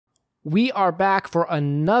We are back for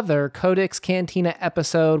another Codex Cantina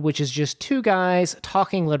episode, which is just two guys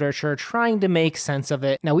talking literature, trying to make sense of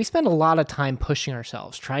it. Now, we spend a lot of time pushing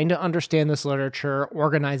ourselves, trying to understand this literature,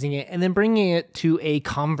 organizing it, and then bringing it to a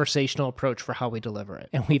conversational approach for how we deliver it.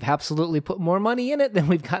 And we've absolutely put more money in it than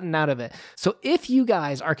we've gotten out of it. So if you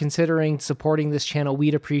guys are considering supporting this channel,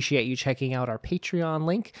 we'd appreciate you checking out our Patreon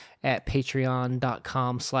link at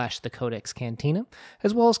patreon.com/thecodexcantina,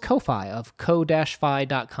 as well as Ko-Fi of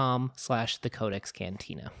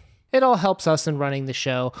ko-fi.com/thecodexcantina. It all helps us in running the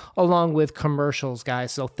show, along with commercials,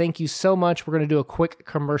 guys. So thank you so much. We're going to do a quick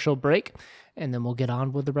commercial break, and then we'll get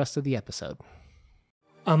on with the rest of the episode.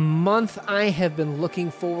 A month I have been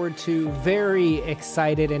looking forward to, very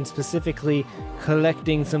excited, and specifically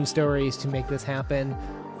collecting some stories to make this happen.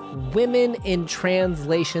 Women in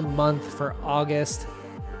Translation Month for August.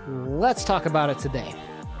 Let's talk about it today.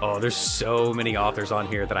 Oh, there's so many authors on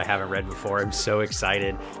here that I haven't read before. I'm so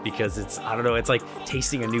excited because it's like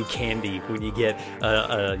tasting a new candy when you get,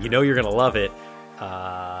 you're going to love it,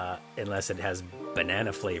 unless it has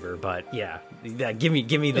banana flavor. But yeah, give me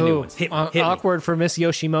the new ones. Hit awkward me. For Miss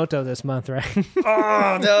Yoshimoto this month, right?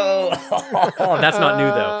 Oh, no. Oh, that's not new,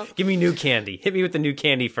 though. Give me new candy. Hit me with the new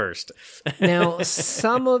candy first. Now,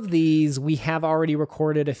 some of these we have already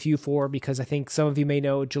recorded a few for, because I think some of you may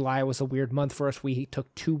know July was a weird month for us. We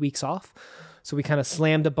took 2 weeks off. So we kind of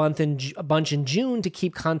slammed a bunch in June to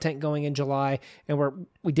keep content going in July. And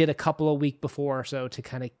we did a couple a week before, so to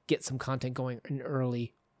kind of get some content going in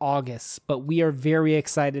early August. But we are very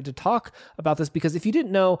excited to talk about this, because if you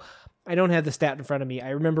didn't know, I don't have the stat in front of me. I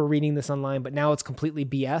remember reading this online, but now it's completely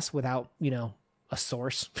BS without, a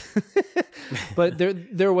source. But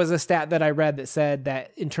there was a stat that I read that said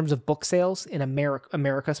that in terms of book sales in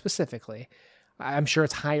America specifically, I'm sure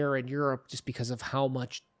it's higher in Europe just because of how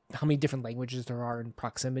many different languages there are in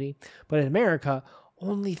proximity. But in America,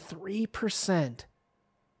 only 3%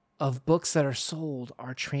 of books that are sold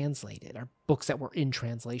are translated, are books that were in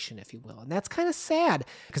translation, if you will. And that's kind of sad,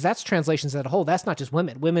 because that's translations as a whole. That's not just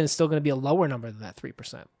women. Women is still going to be a lower number than that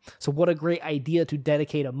 3%. So what a great idea to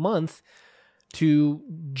dedicate a month to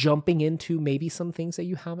jumping into maybe some things that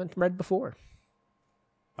you haven't read before.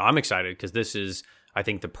 I'm excited because this is, I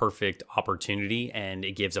think, the perfect opportunity, and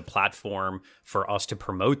it gives a platform for us to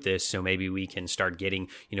promote this. So maybe we can start getting,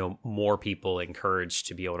 more people encouraged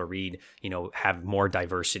to be able to read, have more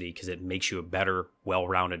diversity, because it makes you a better,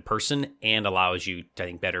 well-rounded person and allows you to, I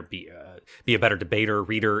think, better be a better debater,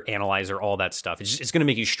 reader, analyzer, all that stuff. It's going to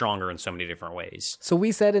make you stronger in so many different ways. So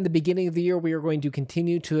we said in the beginning of the year, we are going to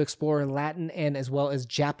continue to explore Latin and as well as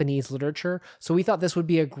Japanese literature. So we thought this would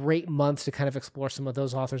be a great month to kind of explore some of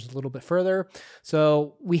those authors a little bit further. So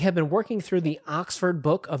we have been working through the Oxford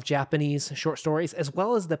Book of Japanese Short Stories, as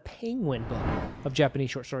well as the Penguin Book of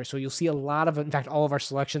Japanese Short Stories. So you'll see a lot of, in fact, all of our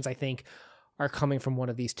selections, I think, are coming from one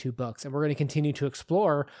of these two books. And we're going to continue to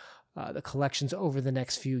explore the collections over the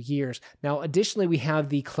next few years. Now, additionally, we have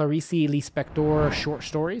the Clarice Lispector short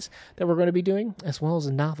stories that we're going to be doing, as well as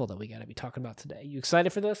a novel that we got to be talking about today. You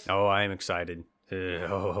excited for this? Oh, I am excited.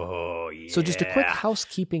 Oh, yeah. So just a quick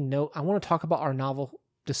housekeeping note. I want to talk about our novel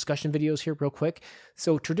discussion videos here real quick.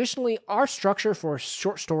 So traditionally, our structure for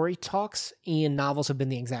short story talks and novels have been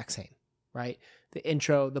the exact same, right? The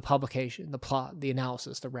intro, the publication, the plot, the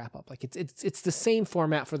analysis, the wrap up. Like it's the same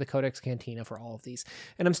format for the Codex Cantina for all of these.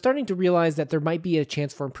 And I'm starting to realize that there might be a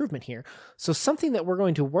chance for improvement here. So something that we're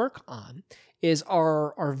going to work on is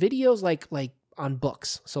our videos like on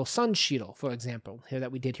books. So Sunshield, for example, here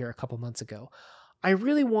that we did here a couple months ago. I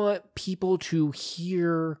really want people to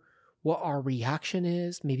hear what our reaction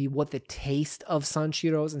is, maybe what the taste of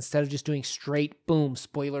Sunshield is, instead of just doing straight, boom,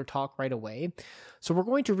 spoiler talk right away. So we're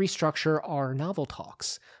going to restructure our novel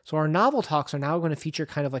talks. So our novel talks are now going to feature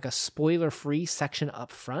kind of like a spoiler-free section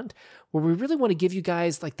up front, where we really want to give you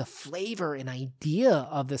guys like the flavor and idea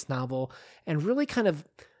of this novel and really kind of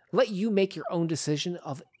let you make your own decision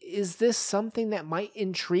of, is this something that might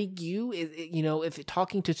intrigue you? If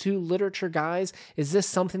talking to two literature guys, is this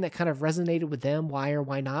something that kind of resonated with them? Why or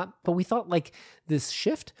why not? But we thought like this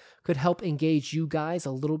shift could help engage you guys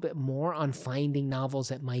a little bit more on finding novels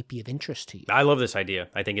that might be of interest to you. I love this idea.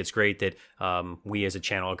 I think it's great that we as a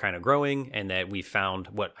channel are kind of growing, and that we found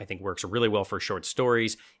what I think works really well for short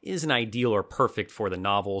stories is an ideal or perfect for the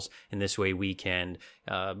novels. And this way we can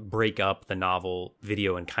break up the novel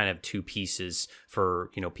video in kind of two pieces for,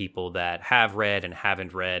 people that have read and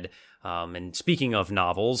haven't read. And speaking of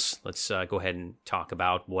novels, let's go ahead and talk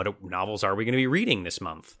about what novels are we going to be reading this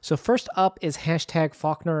month. So first up is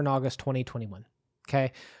 #Faulkner in August 2021.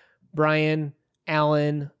 Okay. Brian,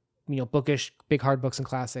 Alan, Bookish, Big Hard Books and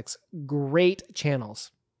Classics, great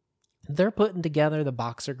channels. They're putting together the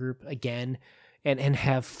Boxer group again and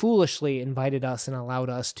have foolishly invited us and allowed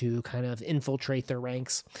us to kind of infiltrate their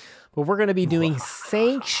ranks. But we're going to be doing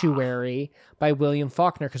Sanctuary by William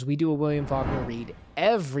Faulkner, because we do a William Faulkner read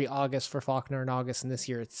every August for Faulkner in August, and this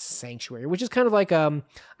year it's Sanctuary, which is kind of like,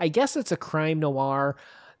 I guess it's a crime noir.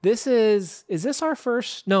 Is this our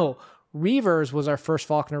first? No, Reavers was our first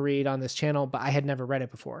Faulkner read on this channel, but I had never read it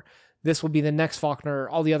before. This will be the next Faulkner.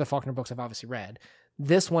 All the other Faulkner books I've obviously read.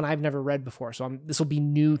 This one I've never read before, so this will be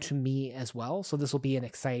new to me as well. So this will be an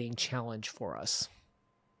exciting challenge for us.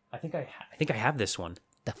 I think I have this one.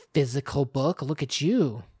 The physical book. Look at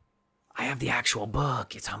you. I have the actual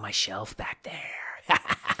book. It's on my shelf back there.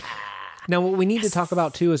 Now, what we need to talk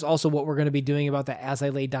about too is also what we're going to be doing about the As I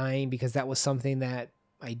Lay Dying, because that was something that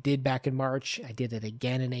I did back in March. I did it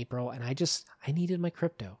again in April, and I needed my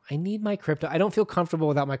crypto. I need my crypto. I don't feel comfortable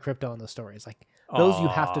without my crypto in those stories. Like those, you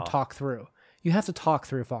have to talk through. You have to talk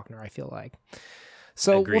through Faulkner, I feel like.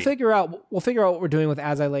 So Agreed. we'll figure out what we're doing with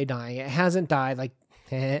As I Lay Dying. It hasn't died, like,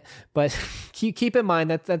 but keep in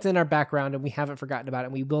mind that's in our background, and we haven't forgotten about it,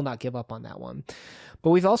 and we will not give up on that one.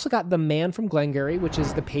 But we've also got The Man from Glengarry, which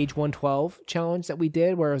is the page 112 challenge that we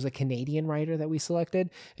did, where it was a Canadian writer that we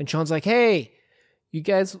selected. And Sean's like, hey, you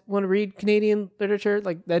guys want to read Canadian literature?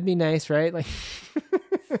 Like, that'd be nice, right? Like,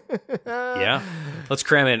 yeah. Let's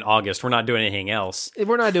cram it in August. We're not doing anything else.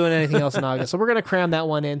 We're not doing anything else in August. So we're going to cram that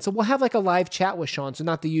one in. So we'll have like a live chat with Sean. So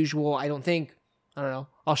not the usual, I don't know.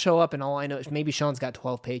 I'll show up and all I know is maybe Sean's got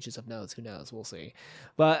 12 pages of notes. Who knows? We'll see.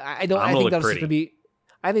 But I think that's going to be,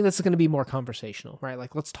 I think that's going to be more conversational, right?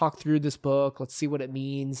 Like, let's talk through this book. Let's see what it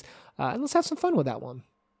means. And let's have some fun with that one.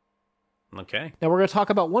 Okay. Now we're going to talk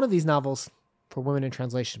about one of these novels for Women in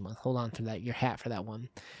Translation Month. Hold on to your hat for that one.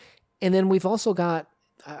 And then we've also got,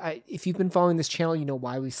 if you've been following this channel, you know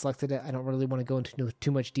why we selected it. I don't really want to go into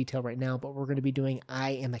too much detail right now, but we're going to be doing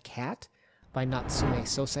I Am a Cat by Natsume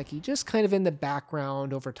Soseki, just kind of in the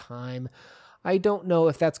background over time. I don't know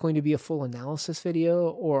if that's going to be a full analysis video,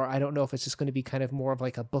 or I don't know if it's just going to be kind of more of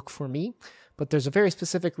like a book for me, but there's a very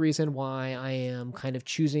specific reason why I am kind of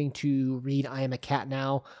choosing to read I Am a Cat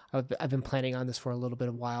now. I've been planning on this for a little bit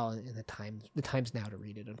of a while, and the time's now to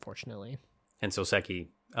read it, unfortunately. And Soseki,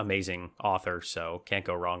 amazing author, so can't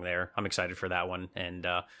go wrong there. I'm excited for that one, and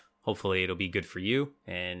hopefully it'll be good for you.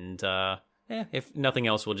 And if nothing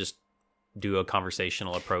else, we'll just do a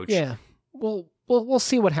conversational approach. Yeah, we'll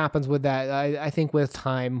see what happens with that. I think with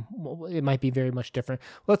time, it might be very much different.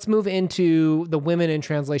 Let's move into the Women in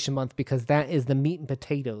Translation Month, because that is the meat and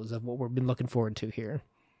potatoes of what we've been looking forward to here.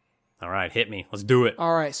 All right, hit me. Let's do it.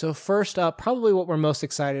 All right, so first up, probably what we're most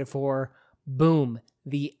excited for, boom,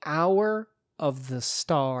 The Hour of the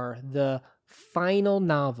Star, the final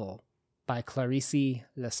novel by Clarice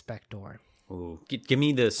Lispector. Ooh, give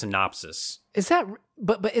me the synopsis. Is that,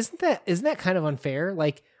 but isn't that kind of unfair?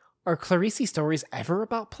 Like, are Clarice stories ever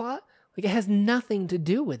about plot? Like, it has nothing to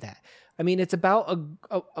do with that. I mean, it's about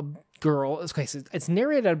a girl. Okay, so it's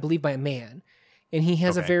narrated, I believe, by a man, and he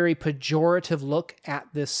has a very pejorative look at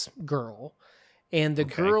this girl. And the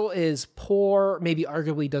girl is poor, maybe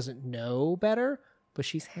arguably doesn't know better, but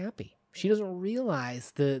she's happy. She doesn't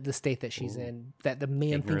realize the state that she's in, that the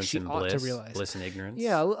man Ignorance thinks she ought to realize. Bliss and ignorance.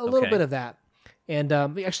 Yeah, a little bit of that. And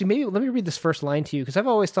actually, maybe let me read this first line to you, because I've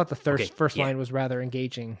always thought the first line was rather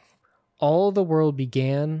engaging. All the world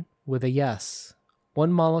began with a yes.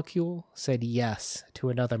 One molecule said yes to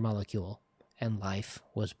another molecule, and life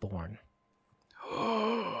was born.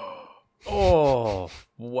 Oh,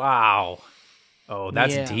 wow. Oh,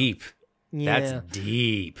 that's deep. Yeah. That's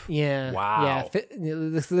deep. Yeah. Wow. Yeah.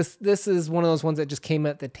 This is one of those ones that just came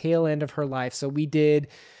at the tail end of her life. So we did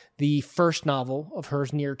the first novel of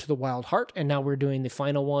hers, Near to the Wild Heart, and now we're doing the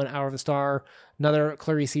final one, Hour of the Star, another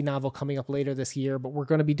Clarice novel coming up later this year, but we're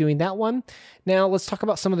going to be doing that one. Now let's talk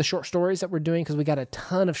about some of the short stories that we're doing, because we got a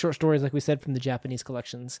ton of short stories, like we said, from the Japanese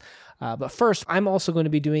collections. But first, I'm also going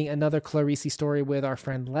to be doing another Clarice story with our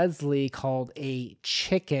friend Leslie called A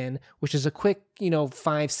Chicken, which is a quick,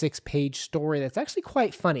 5-6 page story that's actually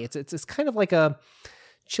quite funny. It's kind of like a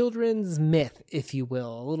children's myth, if you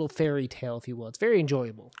will, a little fairy tale, if you will. It's very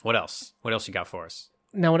enjoyable. What else? What else you got for us?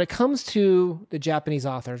 Now, when it comes to the Japanese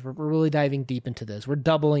authors, we're really diving deep into this. We're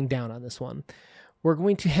doubling down on this one. We're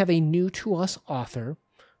going to have a new to us author.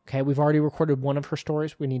 Okay, we've already recorded one of her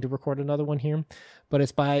stories. We need to record another one here, but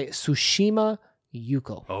it's by Tsushima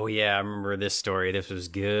Yuko. Oh yeah, I remember this story. This was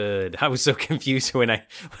good. I was so confused when I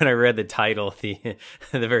read the title, the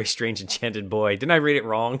very strange enchanted boy. Didn't I read it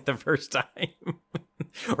wrong the first time?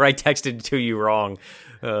 Or I texted it to you wrong.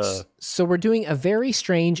 So we're doing A Very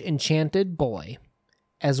Strange Enchanted Boy,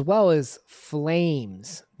 as well as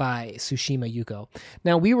Flames by Tsushima Yuko.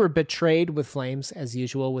 Now, we were betrayed with Flames, as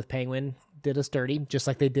usual, with Penguin. Did us dirty, just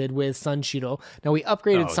like they did with Sunshiro. Now, we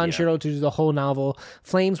upgraded Sunshiro to do the whole novel.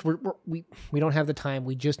 Flames, we don't have the time.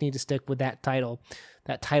 We just need to stick with that title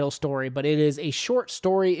story. But it is a short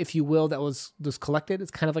story, if you will, that was collected. It's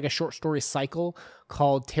kind of like a short story cycle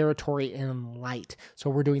called Territory in Light. So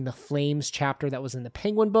we're doing the Flames chapter that was in the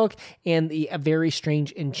Penguin book, and A Very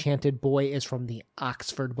Strange Enchanted Boy is from the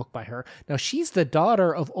Oxford book by her. Now, she's the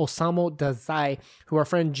daughter of Osamu Dazai, who our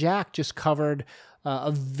friend Jack just covered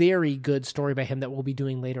a very good story by him that we'll be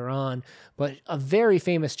doing later on. But a very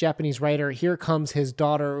famous Japanese writer. Here comes his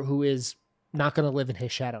daughter, who is not going to live in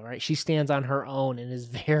his shadow, right? She stands on her own and is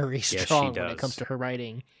very strong when it comes to her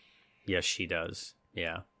writing. Yes, she does.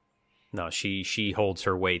 Yeah. No, she holds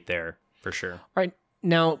her weight there for sure. All right.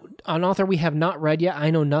 Now, an author we have not read yet,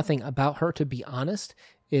 I know nothing about her, to be honest,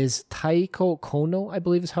 is Taiko Kono, I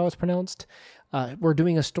believe is how it's pronounced. We're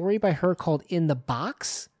doing a story by her called In the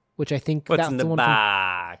Box, which I think What's in the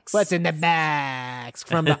box? What's in the box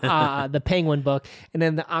from the Penguin book. And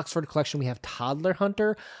then the Oxford collection, we have Toddler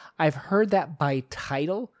Hunter. I've heard that by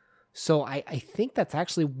title, so I think that's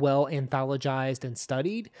actually well anthologized and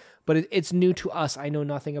studied, but it's new to us. I know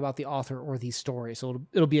nothing about the author or these stories, so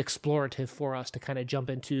it'll be explorative for us to kind of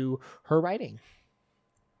jump into her writing.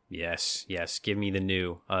 Yes. Give me the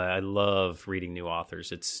new. I love reading new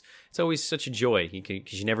authors. It's always such a joy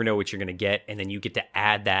because you never know what you're going to get, and then you get to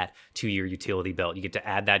add that to your utility belt. You get to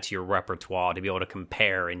add that to your repertoire to be able to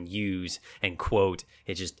compare and use and quote.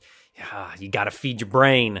 It just, you got to feed your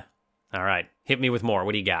brain. All right, hit me with more.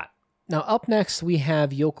 What do you got? Now, up next, we have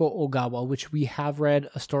Yoko Ogawa, which we have read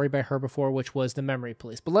a story by her before, which was The Memory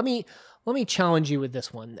Police. But let me challenge you with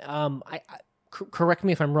this one. Correct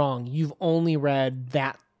me if I'm wrong. You've only read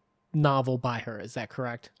that novel by her, is that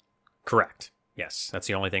correct? Correct. Yes, that's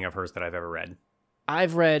the only thing of hers that I've ever read.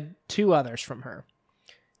 I've read 2 others from her.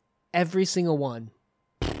 Every single one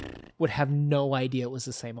would have no idea it was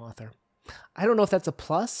the same author. I don't know if that's a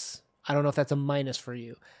plus. I don't know if that's a minus for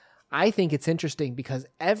you. I think it's interesting because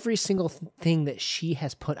every single thing that she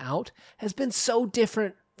has put out has been so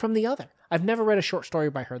different from the other. I've never read a short story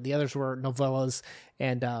by her. The others were novellas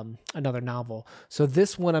and another novel. So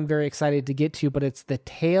this one I'm very excited to get to, but it's The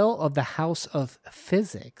Tale of the House of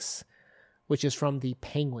Physics, which is from the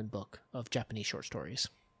Penguin book of Japanese short stories.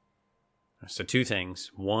 So 2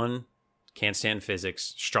 things. 1, can't stand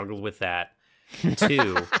physics, struggled with that.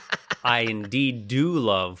 2, I indeed do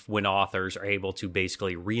love when authors are able to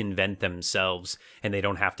basically reinvent themselves and they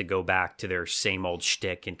don't have to go back to their same old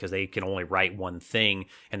shtick, and because they can only write one thing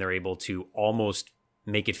and they're able to almost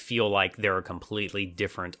make it feel like they're a completely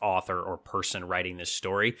different author or person writing this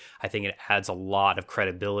story. I think it adds a lot of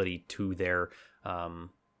credibility to their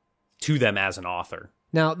to them as an author.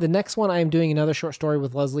 Now, the next one, I am doing another short story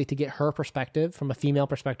with Leslie to get her perspective from a female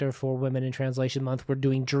perspective for Women in Translation Month. We're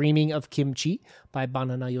doing Dreaming of Kimchi by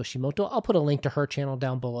Banana Yoshimoto. I'll put a link to her channel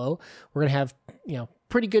down below. We're going to have,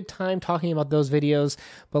 pretty good time talking about those videos.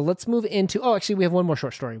 But let's move into, actually, we have one more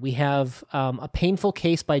short story. We have A Painful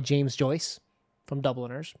Case by James Joyce from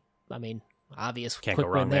Dubliners. I mean, obvious. Can't quick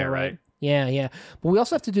go wrong win there, right? Yeah. But we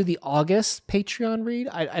also have to do the August Patreon read.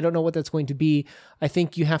 I don't know what that's going to be. I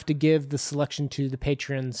think you have to give the selection to the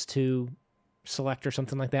patrons to select or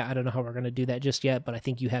something like that. I don't know how we're going to do that just yet, but I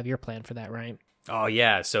think you have your plan for that, right? Oh,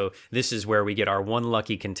 yeah. So this is where we get our one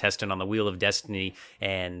lucky contestant on the Wheel of Destiny,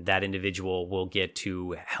 and that individual will get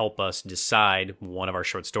to help us decide one of our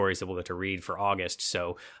short stories that we'll get to read for August.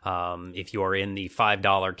 So if you are in the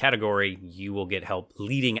 $5 category, you will get help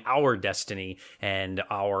leading our destiny and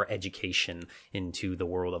our education into the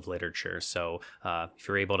world of literature. So if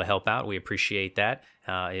you're able to help out, we appreciate that.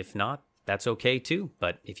 If not, that's okay too.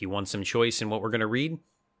 But if you want some choice in what we're going to read,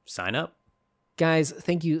 sign up. Guys,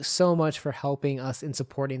 thank you so much for helping us in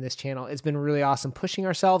supporting this channel. It's been really awesome pushing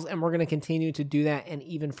ourselves, and we're going to continue to do that and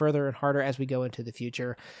even further and harder as we go into the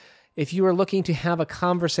future. If you are looking to have a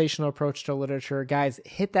conversational approach to literature, guys,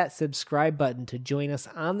 hit that subscribe button to join us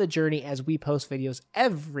on the journey as we post videos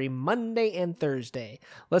every Monday and Thursday.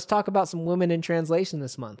 Let's talk about some women in translation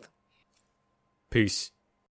this month. Peace.